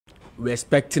we're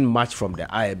expecting much from the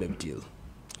IMF deal.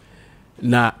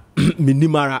 Now,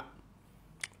 minimara.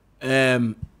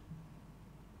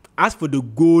 As for the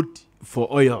gold for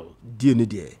oil deal,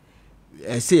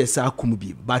 I say yes, I could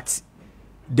be, but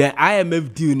the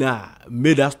IMF deal now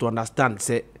made us to understand.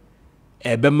 Say,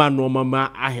 Bema no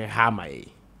mama ahe hamai,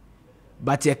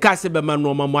 but ye can't say Bema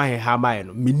no mama ahe hamai.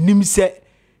 No, minim say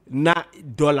na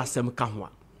dollar sem kahwa.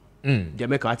 They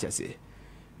make what you say,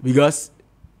 because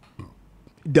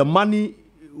the money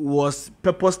was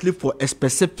purposely for a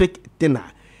specific thing.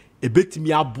 A bit me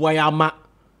aboyama.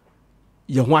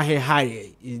 You want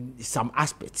high in some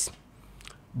aspects,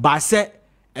 but say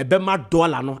a bema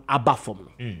dollar no above from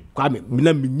kwame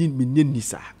mina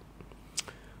nisa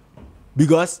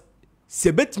because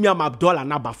se bet me am dollar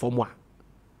na above from one,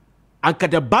 and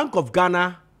the Bank of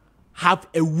Ghana have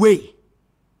a way,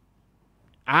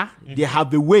 they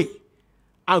have a way,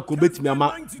 and ko bet me am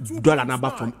dollar na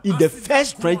above from in the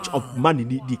first tranche of money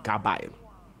the carbine.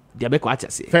 They make what I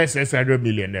say first 600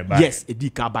 million. Yes, a di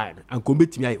carbine and ko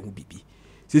bet me ay ubibi.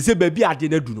 Se baby ade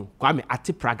na du no kwame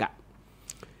ate praga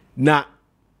na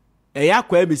eya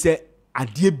kwa me say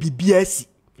ade bibiasi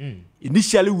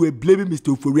initially we blaming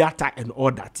Mr. Oforiata and all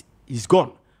that is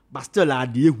gone, but still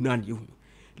ade ehunu and ehunu.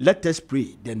 Let us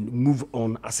pray then move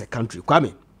on as a country.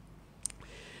 Kwame,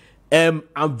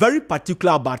 I'm very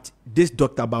particular about this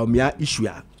Dr. Bawumia issue.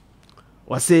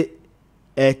 Was say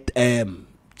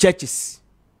churches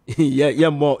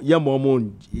more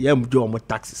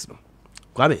taxes no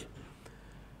Kwame.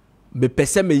 Me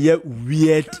pese me ye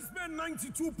weird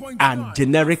and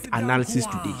generic analysis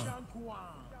today.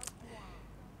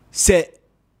 Say,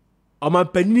 oman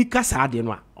penini kasa ade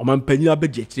no a, oman penini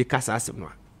abeje kasa asem no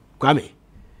a. Kwame,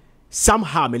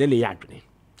 somehow me ne yadwene.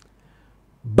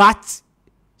 But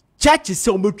church is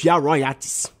so much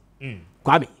royalties.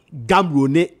 Kwame, gamro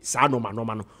ne sa no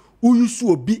no. Uyusu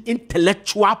obi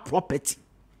intellectual property.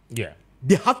 Yeah.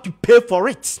 They have to pay for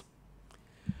it.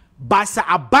 But say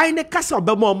a buying a castle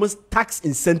of almost tax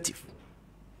incentive.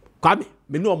 Kwame,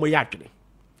 me no mo yadwene.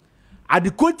 At the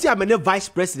county I'm a vice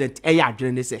president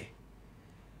yadwene say.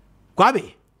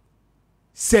 Kwame,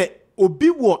 say obi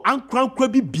wo ankran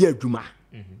bi bia adwuma.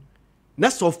 Na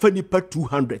so fani per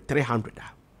 200, 300.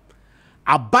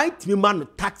 A buy me man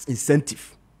tax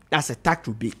incentive. That's a tax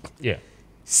rebate. Yeah.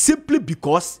 Simply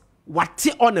because what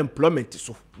unemployment is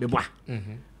so.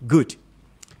 Good.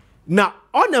 Now,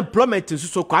 unemployment is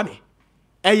so Kwame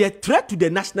a threat to the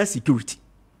national security.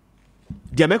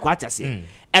 They make what I say.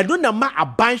 I don't know a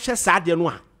bunch of sad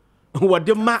what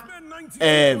the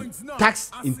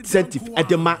tax incentive at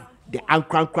the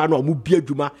ankran crown or mubia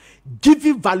juma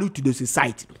giving value to the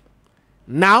society.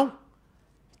 Now,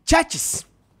 churches,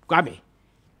 Kwame,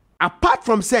 apart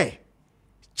from say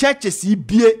churches,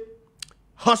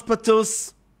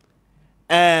 hospitals,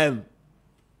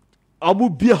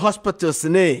 mubia hospitals,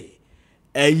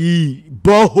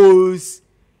 boreholes,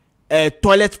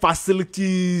 toilet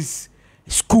facilities,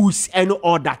 schools, and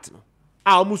all that.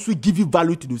 I almost will give you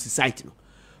value to the society.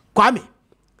 Kwame,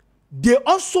 they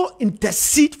also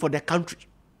intercede for the country.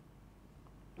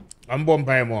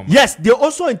 Yes, they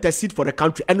also intercede for the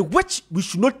country, and which we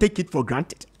should not take it for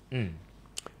granted.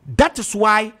 That is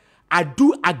why I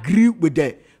do agree with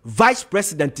the vice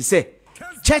president to say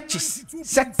churches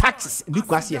set taxes,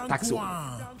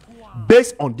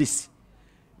 based on this.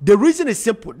 The reason is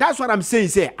simple. That's what I'm saying.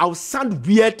 Say I'll sound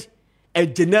weird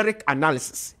and generic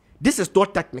analysis. This is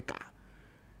not technical.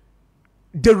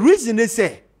 The reason is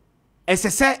say, as I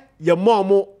say, your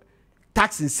more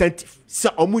tax incentive. So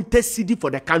omunte CD for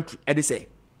the country. And they say,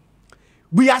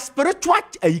 we are spiritual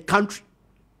a country,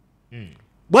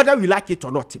 whether we like it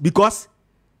or not, because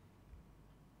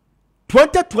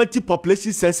 2020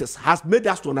 population census has made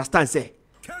us to understand. Say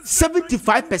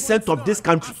 75% of this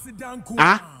country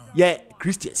are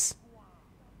Christians.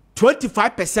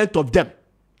 25% of them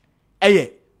are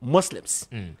Muslims.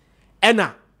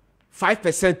 And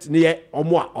 5% near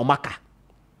Omaka.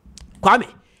 Kwame,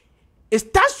 it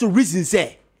starts to reason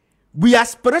say we are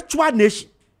spiritual nation.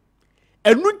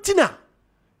 And Nutina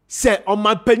say on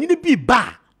my penini be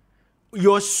ba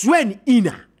your swen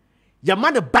ina your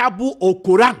man the Bible or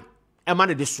Quran a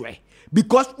man the swear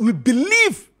because we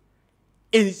believe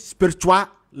in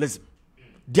spiritualism.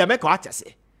 They make what I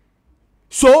say.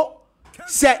 So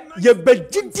say you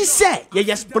begin to say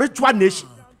you're a spiritual nation.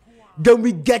 Then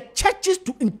we get churches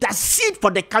to intercede for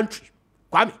the country.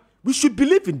 Kwame, we should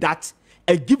believe in that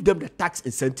and give them the tax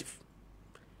incentive.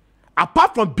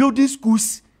 Apart from building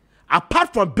schools,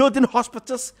 apart from building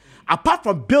hospitals, apart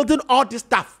from building all this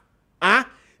stuff,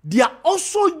 they are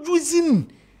also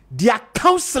using their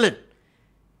counseling,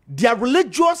 their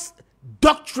religious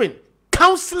doctrine,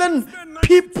 counseling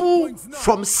people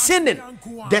from sinning.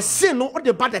 The sin, or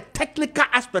about the technical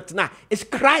aspect now, is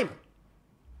crime.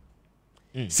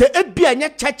 Say it be a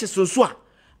churches so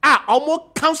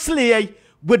almost counseling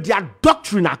with their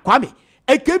doctrine. Kwame,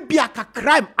 it can be a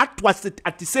crime at what it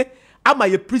say. Am I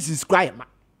a prison's crime?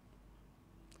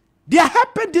 They are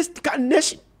helping this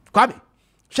nation. Kwame,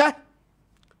 share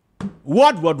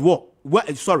World War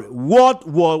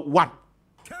One.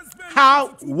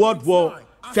 How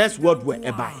First World War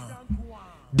ever.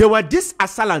 They were this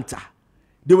Asalanta.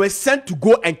 They were sent to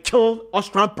go and kill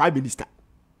Austrian Prime Minister.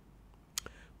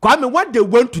 Kwame, when they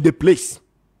went to the place,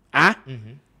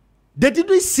 they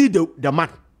didn't see the man.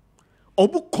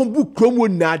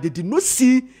 They did not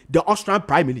see the Austrian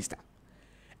Prime Minister.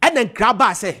 And then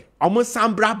Kraba said, almost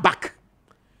Sambra back.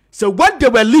 So when they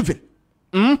were leaving,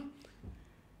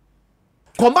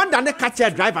 commander and the catcher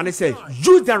driver and they say,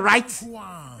 use the right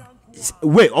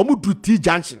way, almost to T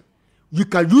junction. You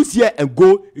can use here and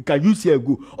go, you can use here and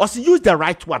go. Or so use the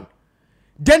right one.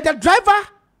 Then the driver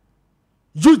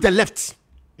use the left.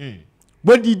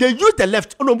 When they use the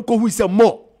left, who is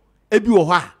more,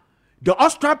 the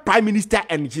Austrian Prime Minister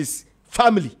and his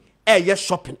family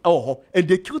shopping, and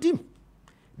they killed him.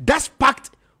 That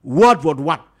sparked World War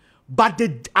One. But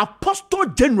the apostle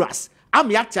generals,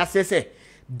 say,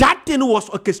 that thing was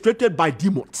orchestrated by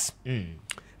demons.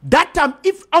 That time,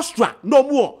 if Austria no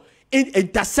more in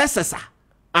intercessors,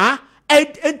 and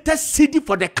intercede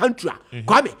for the country,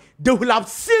 they will have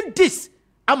seen this.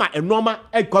 A normal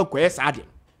conquest.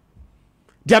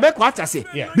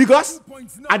 Because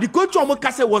at the country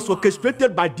of was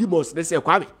orchestrated by demons. They say,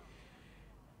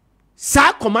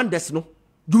 sir, commanders, no,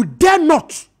 you dare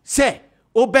not say,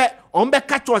 obey,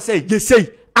 catch or say, you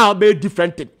say, I'll be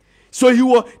different thing. So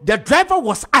the driver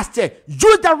was asked,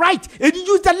 use the right and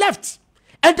use the left.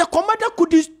 And the commander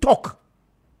couldn't talk.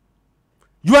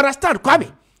 You understand,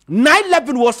 Kwame?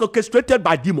 9/11 was orchestrated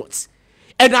by demons.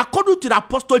 And according to the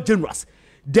apostle generals,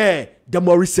 the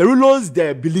Maurice Cerulos,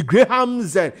 the Billy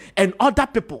Grahams, and other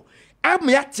people, at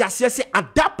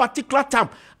that particular time,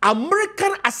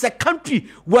 America as a country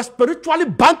was spiritually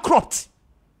bankrupt.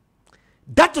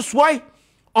 That is why,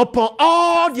 upon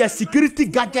all their security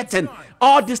gadgets and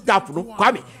all this stuff,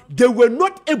 Kwame, they were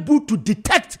not able to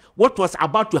detect what was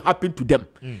about to happen to them.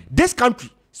 This country,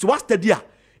 so what's the deal?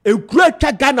 A great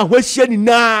Ghana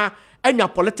na and your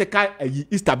political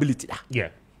instability. Yeah.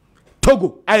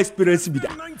 Togo, I experienced it.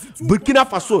 Burkina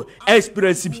Faso, I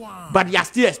experienced it. But you are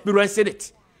still experiencing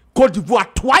it. Cote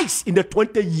d'Ivoire twice in the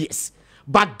 20 years.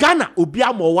 But Ghana,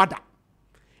 Obia Mowada.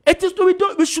 It is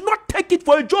we should not take it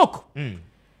for a joke.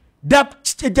 The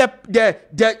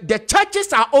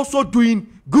churches are also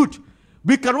doing good.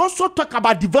 We can also talk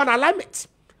about divine alignment.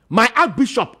 My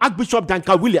Archbishop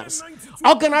Duncan Williams,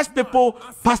 organized people,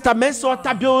 Pastor Menso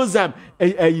Tabios,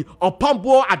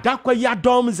 Opambo, Adakwa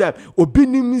Yadoms,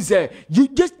 Obinims, you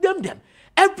just name them.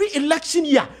 Every election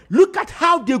year, look at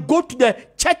how they go to the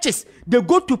churches, they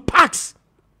go to parks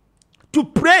to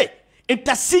pray,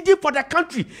 interceding for the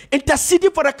country.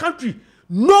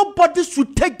 Nobody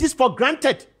should take this for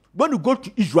granted. When you go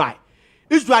to Israel,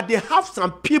 they have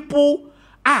some people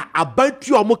about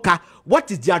you.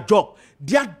 What is their job?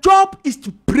 Their job is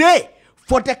to pray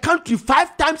for the country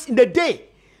 5 times in a day.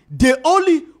 They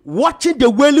only watching the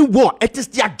Wailing War. It is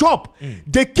their job.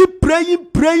 They keep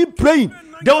praying.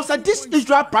 There was this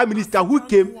Israel Prime Minister who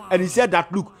came and he said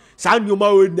that, look, let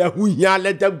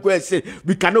them go and say,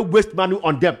 we cannot waste money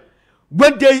on them.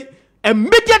 When they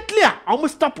immediately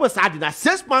almost stopped us in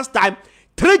 6 months' time,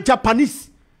 3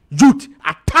 Japanese youth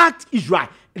attacked Israel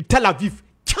in Tel Aviv,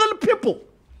 killed people.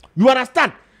 You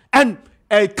understand? And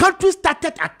a country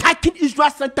started attacking Israel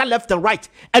center, left, and right,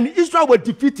 and Israel were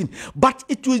defeating. But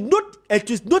it is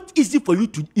not easy for you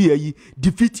to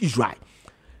defeat Israel.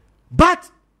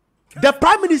 But the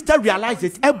prime minister realized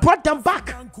it and brought them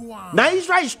back. Now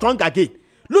Israel is strong again.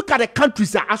 Look at the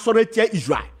countries that associate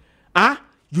Israel.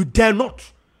 You dare not.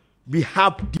 We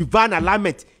have divine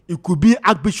alignment. It could be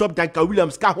Archbishop Duncan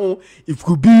Williams Kahon. It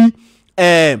could be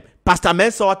Pastor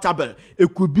Mensa Tabel.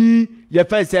 It could be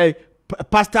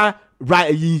Pastor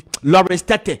Lawrence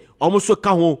Tete. Almost so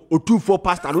Kahon or 2-4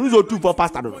 pastor. Who's a 2-4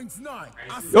 pastor?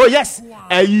 Oh yes.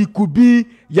 It could be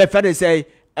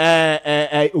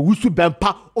Wusu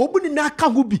Bempa. Obuni na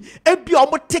kahubi. Ebi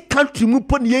omote country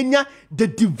muponienya the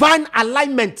divine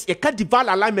alignment. Eka divine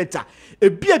alignment.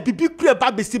 Ebi bibi kure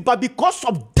babesi, but because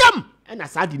of them, and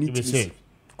as I didn't say.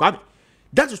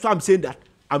 That is why I'm saying that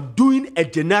I'm doing a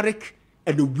generic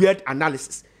and a weird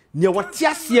analysis. Near what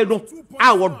here no,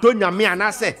 I will do me and I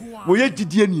say, we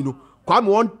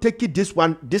won't take it this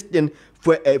thing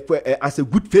for as a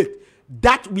good faith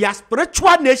that we are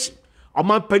spiritual nation.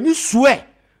 Oman penny swear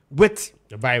with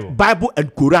the Bible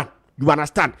and Quran. You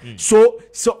understand? So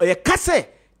kase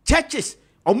churches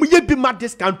omuye be mad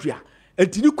this country.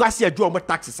 And you kwasi a do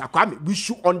taxes. We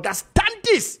should understand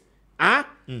this.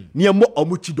 Ni mo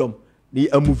omuchidom. Ni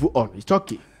move on. It's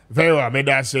okay. Very well. May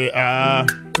I say